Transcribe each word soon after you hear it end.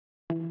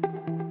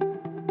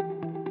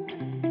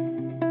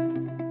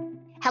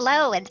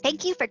Hello, and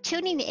thank you for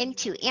tuning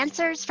into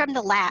Answers from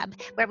the Lab,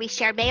 where we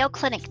share Mayo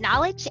Clinic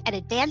knowledge and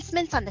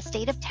advancements on the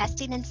state of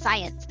testing and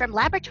science from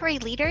laboratory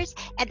leaders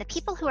and the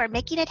people who are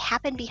making it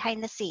happen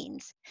behind the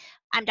scenes.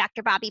 I'm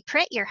Dr. Bobby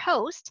Pritt, your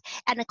host,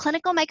 and a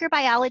clinical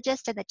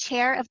microbiologist and the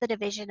chair of the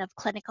Division of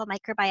Clinical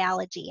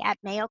Microbiology at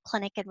Mayo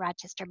Clinic in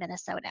Rochester,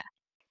 Minnesota.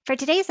 For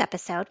today's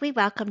episode, we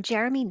welcome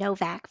Jeremy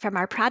Novak from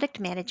our product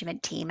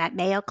management team at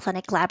Mayo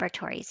Clinic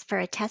Laboratories for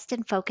a Test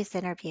and Focus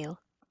interview.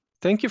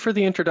 Thank you for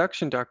the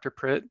introduction, Dr.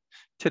 Pritt.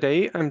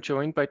 Today, I'm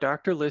joined by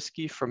Dr.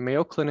 Lieske from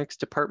Mayo Clinic's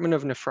Department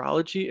of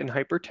Nephrology and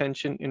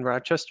Hypertension in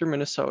Rochester,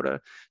 Minnesota,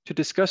 to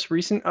discuss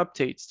recent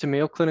updates to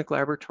Mayo Clinic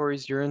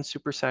Laboratories urine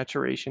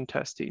supersaturation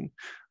testing.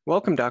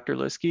 Welcome, Dr.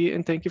 Lieske,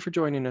 and thank you for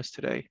joining us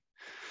today.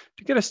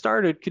 To get us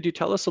started, could you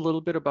tell us a little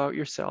bit about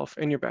yourself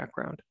and your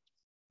background?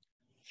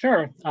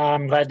 Sure,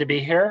 I'm glad to be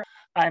here.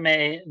 I'm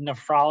a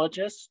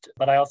nephrologist,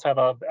 but I also have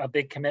a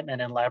big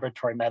commitment in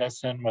laboratory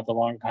medicine with a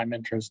long time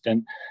interest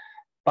in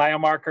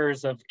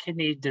biomarkers of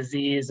kidney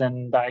disease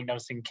and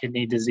diagnosing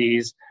kidney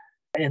disease.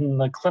 In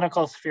the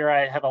clinical sphere,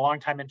 I have a long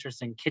time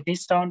interest in kidney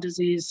stone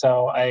disease.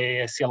 So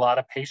I see a lot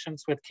of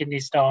patients with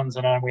kidney stones.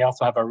 And then we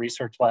also have a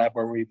research lab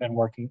where we've been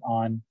working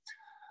on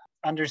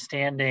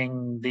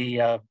understanding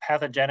the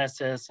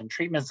pathogenesis and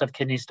treatments of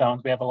kidney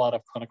stones. We have a lot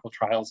of clinical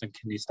trials in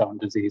kidney stone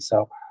disease.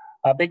 So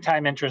a big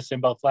time interest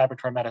in both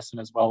laboratory medicine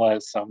as well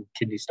as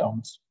kidney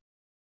stones.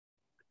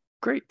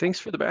 Great, thanks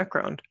for the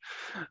background.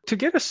 To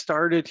get us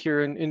started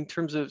here in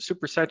terms of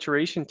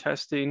supersaturation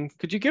testing,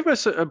 could you give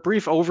us a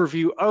brief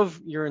overview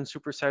of urine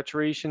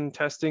supersaturation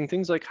testing,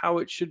 things like how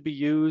it should be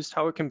used,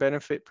 how it can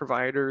benefit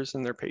providers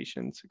and their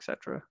patients, et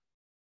cetera?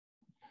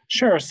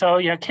 Sure.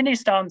 So, kidney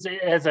stones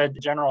as a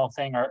general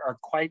thing are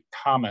quite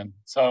common.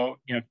 So,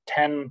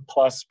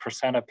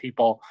 10+% of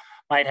people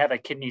might have a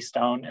kidney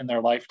stone in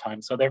their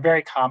lifetime. So they're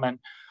very common.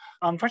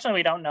 Unfortunately,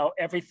 we don't know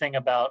everything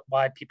about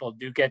why people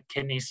do get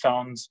kidney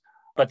stones.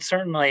 But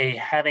certainly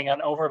having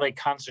an overly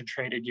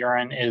concentrated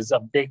urine is a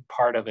big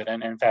part of it.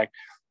 And in fact,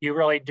 you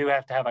really do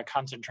have to have a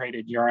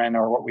concentrated urine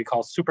or what we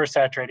call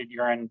supersaturated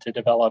urine to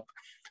develop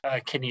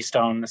a kidney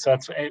stone. So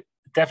that's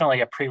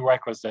definitely a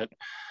prerequisite.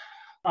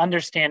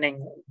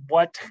 Understanding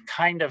what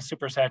kind of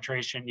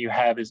supersaturation you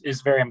have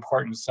is very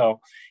important. So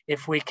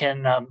if we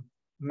can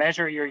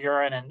measure your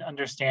urine and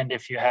understand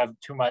if you have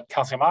too much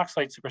calcium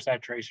oxalate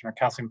supersaturation or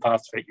calcium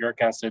phosphate,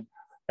 uric acid,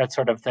 that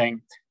sort of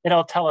thing,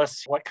 it'll tell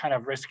us what kind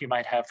of risk you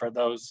might have for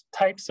those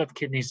types of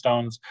kidney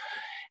stones.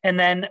 And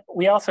then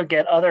we also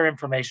get other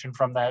information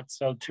from that.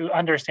 So to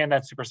understand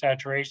that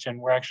supersaturation,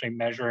 we're actually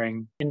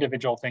measuring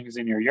individual things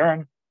in your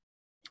urine.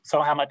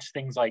 So how much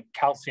things like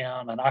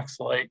calcium and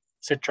oxalate,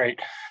 citrate,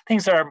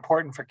 things that are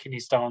important for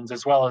kidney stones,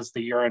 as well as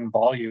the urine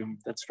volume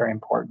that's very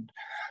important.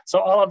 So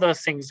all of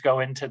those things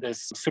go into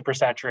this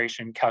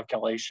supersaturation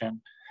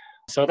calculation.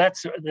 So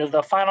that's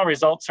the final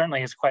result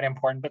certainly is quite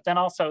important, but then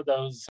also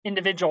those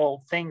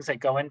individual things that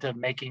go into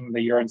making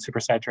the urine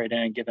supersaturated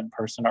in a given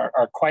person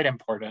are quite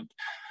important.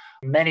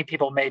 Many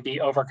people may be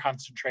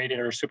overconcentrated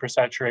or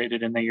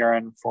supersaturated in the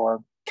urine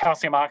for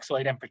calcium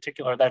oxalate in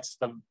particular. That's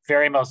the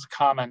very most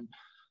common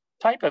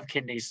type of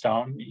kidney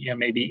stone.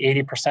 Maybe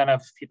 80%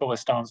 of people with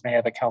stones may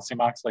have a calcium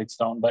oxalate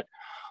stone, but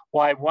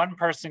why one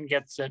person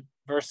gets it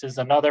versus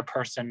another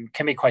person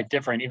can be quite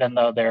different, even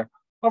though their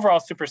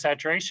overall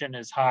supersaturation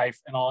is high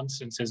in all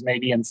instances.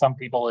 Maybe in some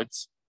people,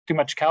 it's too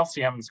much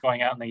calcium is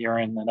going out in the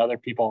urine, and other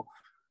people,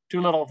 too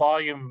little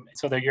volume.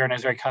 So their urine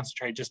is very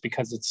concentrated just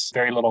because it's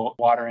very little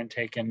water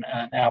intake and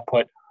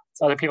output.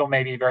 So other people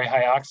may be very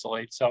high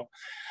oxalate. So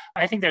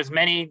I think there's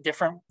many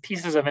different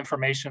pieces of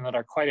information that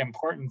are quite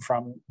important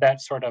from that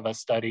sort of a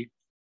study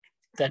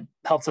that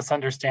helps us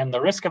understand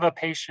the risk of a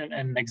patient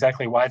and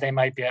exactly why they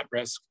might be at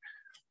risk.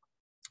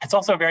 It's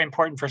also very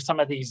important for some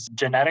of these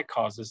genetic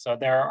causes. So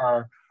there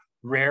are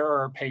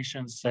rarer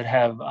patients that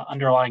have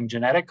underlying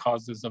genetic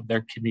causes of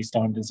their kidney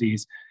stone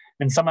disease.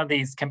 And some of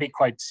these can be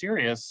quite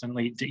serious and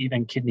lead to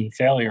even kidney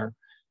failure.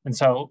 And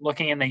so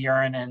looking in the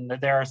urine, and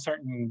there are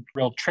certain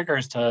real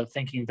triggers to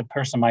thinking the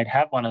person might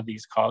have one of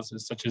these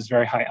causes, such as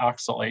very high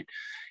oxalate.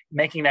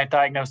 Making that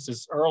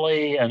diagnosis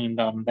early and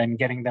then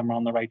getting them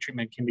on the right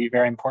treatment can be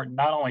very important,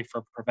 not only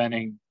for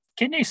preventing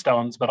kidney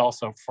stones, but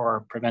also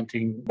for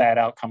preventing bad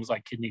outcomes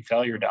like kidney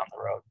failure down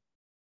the road.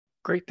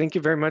 Great, thank you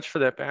very much for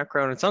that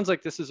background. It sounds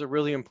like this is a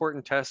really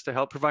important test to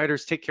help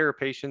providers take care of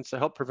patients, to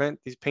help prevent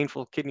these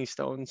painful kidney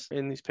stones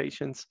in these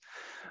patients.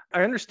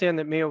 I understand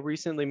that Mayo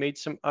recently made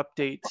some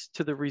updates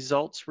to the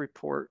results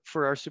report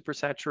for our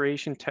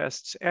supersaturation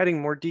tests,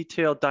 adding more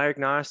detailed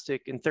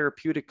diagnostic and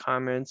therapeutic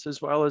comments,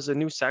 as well as a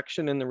new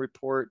section in the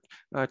report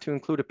to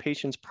include a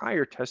patient's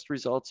prior test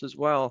results as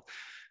well.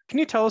 Can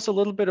you tell us a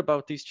little bit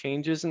about these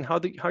changes and how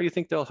you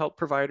think they'll help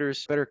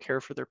providers better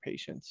care for their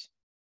patients?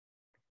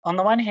 On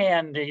the one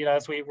hand,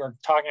 as we were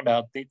talking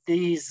about,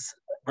 these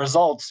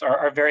results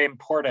are very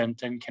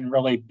important and can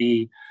really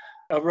be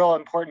a real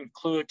important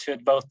clue to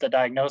both the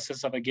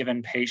diagnosis of a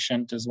given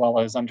patient as well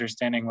as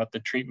understanding what the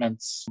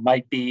treatments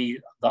might be,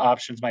 the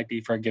options might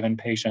be for a given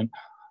patient.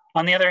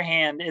 On the other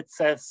hand, it's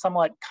a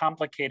somewhat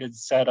complicated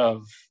set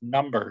of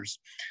numbers.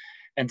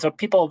 And so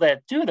people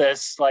that do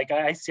this, like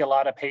I see a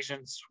lot of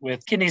patients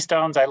with kidney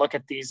stones. I look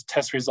at these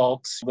test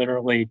results,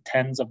 literally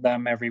tens of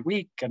them every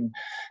week. And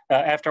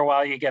after a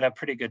while, you get a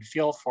pretty good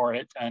feel for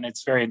it. And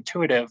it's very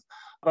intuitive.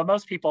 But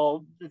most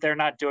people, they're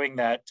not doing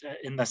that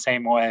in the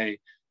same way.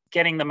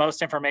 Getting the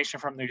most information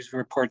from these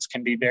reports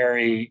can be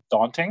very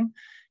daunting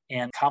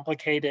and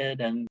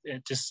complicated, and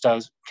it just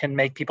can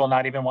make people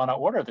not even want to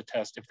order the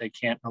test if they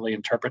can't really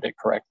interpret it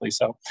correctly.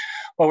 So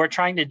what we're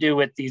trying to do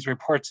with these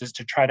reports is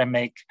to try to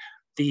make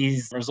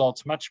these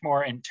results much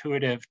more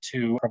intuitive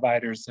to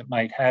providers that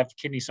might have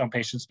kidney stone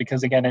patients,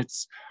 because again,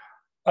 it's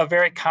a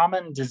very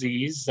common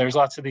disease. There's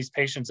lots of these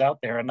patients out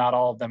there, and not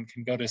all of them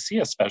can go to see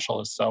a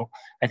specialist. So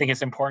I think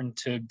it's important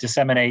to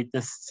disseminate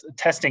this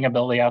testing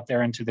ability out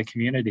there into the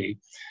community.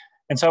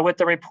 And so with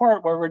the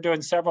report, where we're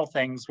doing several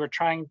things, we're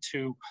trying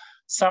to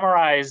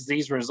summarize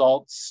these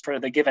results for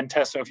the given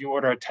test. So if you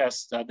order a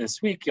test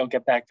this week, you'll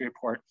get back the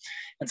report.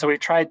 And so we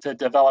tried to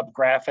develop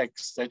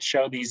graphics that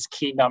show these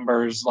key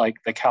numbers like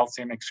the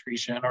calcium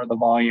excretion or the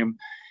volume,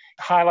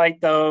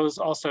 highlight those,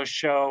 also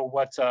show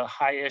what's a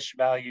high-ish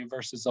value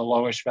versus a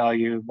lowish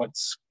value,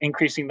 what's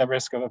increasing the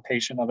risk of a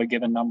patient of a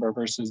given number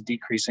versus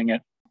decreasing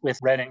it with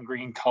red and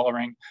green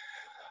coloring.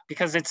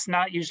 Because it's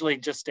not usually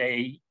just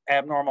a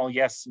abnormal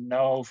yes,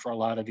 no for a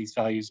lot of these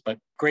values, but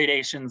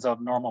gradations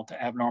of normal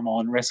to abnormal,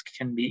 and risk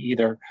can be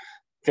either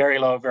very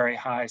low, very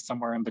high,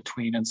 somewhere in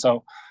between. And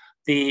so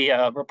the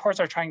reports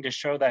are trying to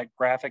show that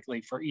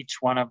graphically for each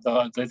one of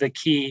the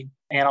key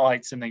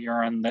analytes in the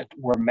urine that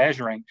we're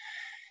measuring.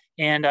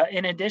 And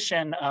in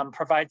addition,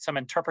 provide some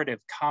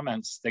interpretive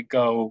comments that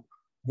go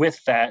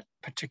with that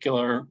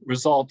particular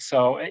result.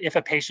 So if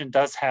a patient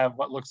does have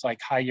what looks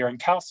like high urine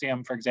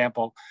calcium, for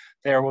example,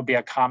 there will be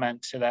a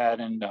comment to that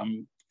and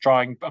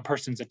drawing a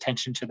person's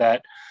attention to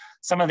that.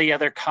 Some of the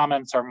other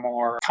comments are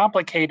more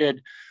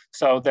complicated.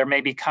 So there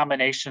may be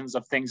combinations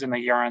of things in the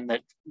urine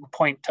that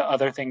point to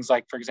other things,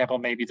 like, for example,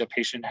 maybe the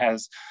patient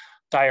has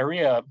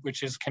diarrhea,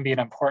 which can be an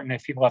important,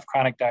 if people have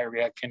chronic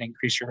diarrhea, can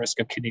increase your risk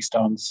of kidney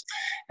stones.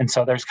 And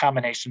so there's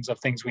combinations of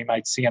things we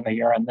might see in the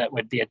urine that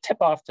would be a tip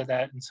off to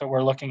that. And so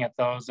we're looking at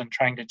those and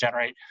trying to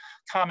generate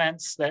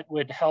comments that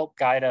would help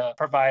guide a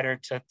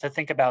provider to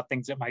think about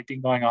things that might be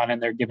going on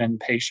in their given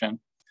patient.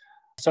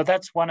 So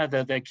that's one of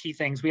the key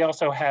things. We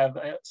also have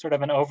sort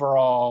of an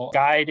overall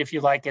guide, if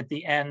you like, at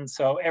the end.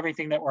 So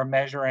everything that we're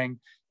measuring,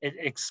 it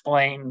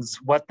explains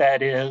what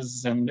that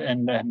is and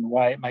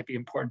why it might be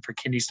important for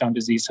kidney stone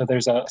disease. So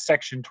there's a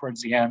section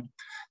towards the end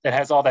that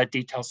has all that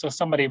detail. So if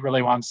somebody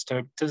really wants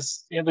to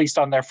at least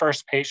on their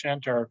first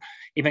patient, or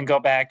even go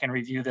back and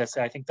review this,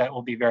 I think that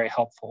will be very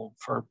helpful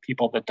for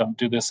people that don't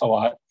do this a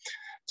lot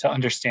to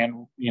understand,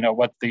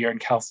 what the urine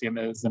calcium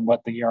is and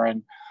what the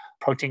urine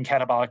protein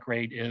catabolic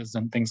rate is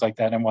and things like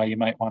that, and why you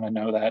might want to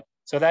know that.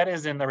 So that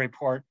is in the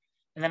report.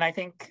 And then I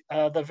think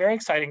the very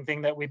exciting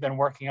thing that we've been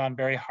working on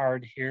very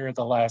hard here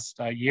the last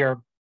year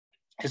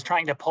is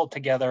trying to pull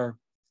together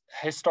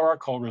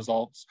historical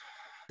results.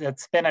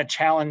 It's been a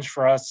challenge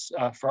for us,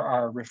 for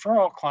our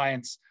referral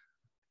clients,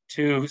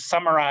 to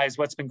summarize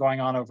what's been going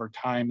on over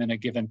time in a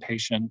given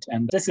patient.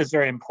 And this is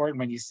very important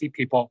when you see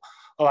people.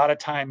 A lot of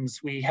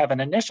times we have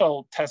an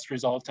initial test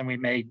result and we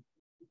may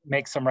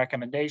make some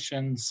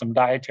recommendations, some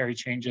dietary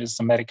changes,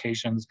 some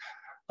medications.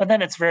 But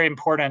then it's very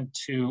important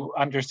to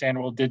understand,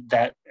 well, did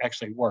that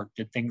actually work?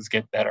 Did things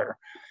get better?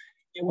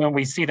 When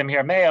we see them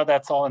here at Mayo,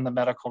 that's all in the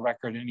medical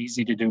record and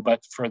easy to do.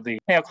 But for the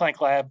Mayo Clinic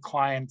Lab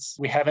clients,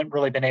 we haven't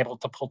really been able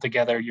to pull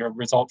together your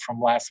result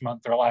from last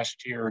month or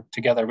last year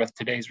together with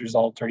today's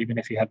result, or even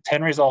if you have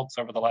 10 results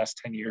over the last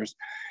 10 years.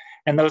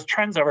 And those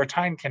trends over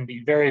time can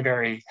be very,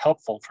 very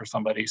helpful for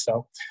somebody.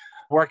 So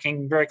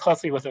working very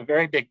closely with a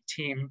very big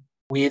team,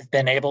 we've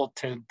been able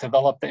to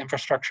develop the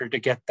infrastructure to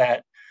get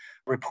that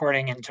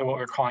reporting into what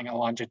we're calling a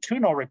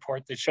longitudinal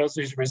report that shows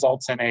these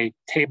results in a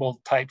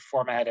table type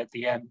format at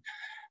the end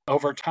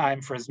over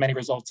time for as many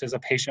results as a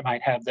patient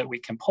might have that we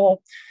can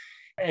pull.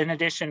 In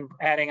addition,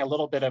 adding a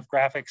little bit of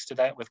graphics to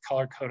that with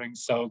color coding.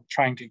 So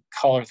trying to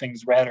color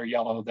things red or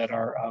yellow that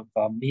are of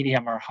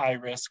medium or high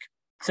risk.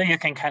 So you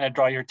can kind of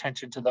draw your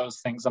attention to those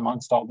things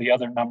amongst all the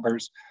other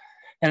numbers.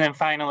 And then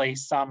finally,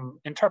 some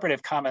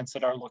interpretive comments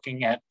that are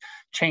looking at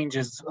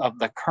changes of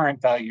the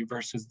current value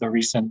versus the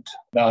recent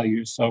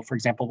values. So for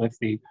example, if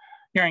the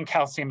urine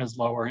calcium is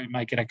lower, you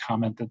might get a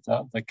comment that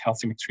the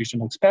calcium excretion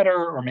looks better,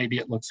 or maybe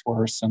it looks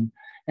worse,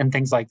 and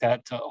things like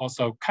that, to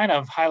also kind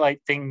of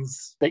highlight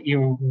things that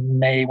you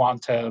may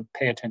want to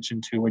pay attention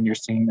to when you're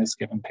seeing this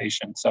given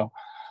patient. So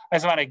I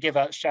just want to give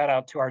a shout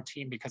out to our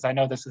team, because I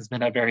know this has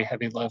been a very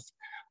heavy lift.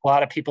 A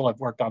lot of people have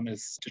worked on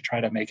this to try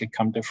to make it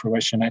come to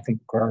fruition. I think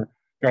we're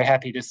very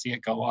happy to see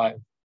it go live.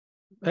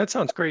 That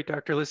sounds great,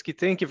 Dr. Lieske.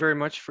 Thank you very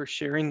much for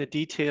sharing the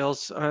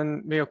details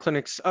on Mayo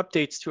Clinic's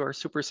updates to our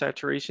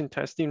supersaturation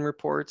testing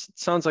reports. It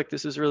sounds like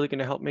this is really going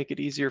to help make it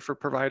easier for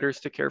providers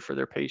to care for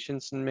their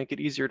patients and make it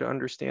easier to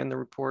understand the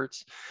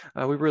reports.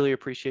 We really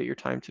appreciate your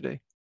time today.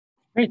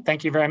 Great,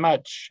 thank you very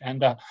much.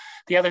 And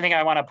the other thing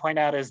I want to point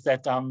out is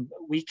that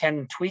we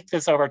can tweak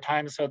this over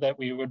time so that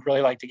we would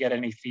really like to get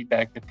any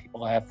feedback if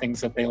people have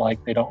things that they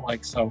like, they don't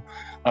like. So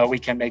we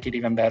can make it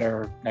even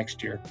better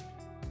next year.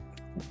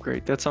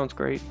 Great, that sounds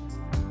great.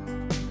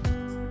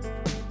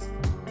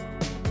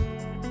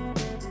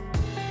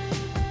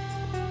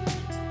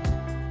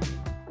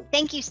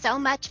 Thank you so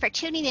much for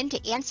tuning in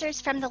to Answers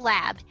from the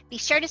Lab. Be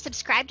sure to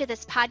subscribe to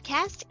this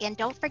podcast and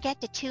don't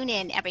forget to tune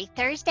in every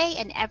Thursday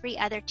and every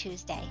other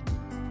Tuesday.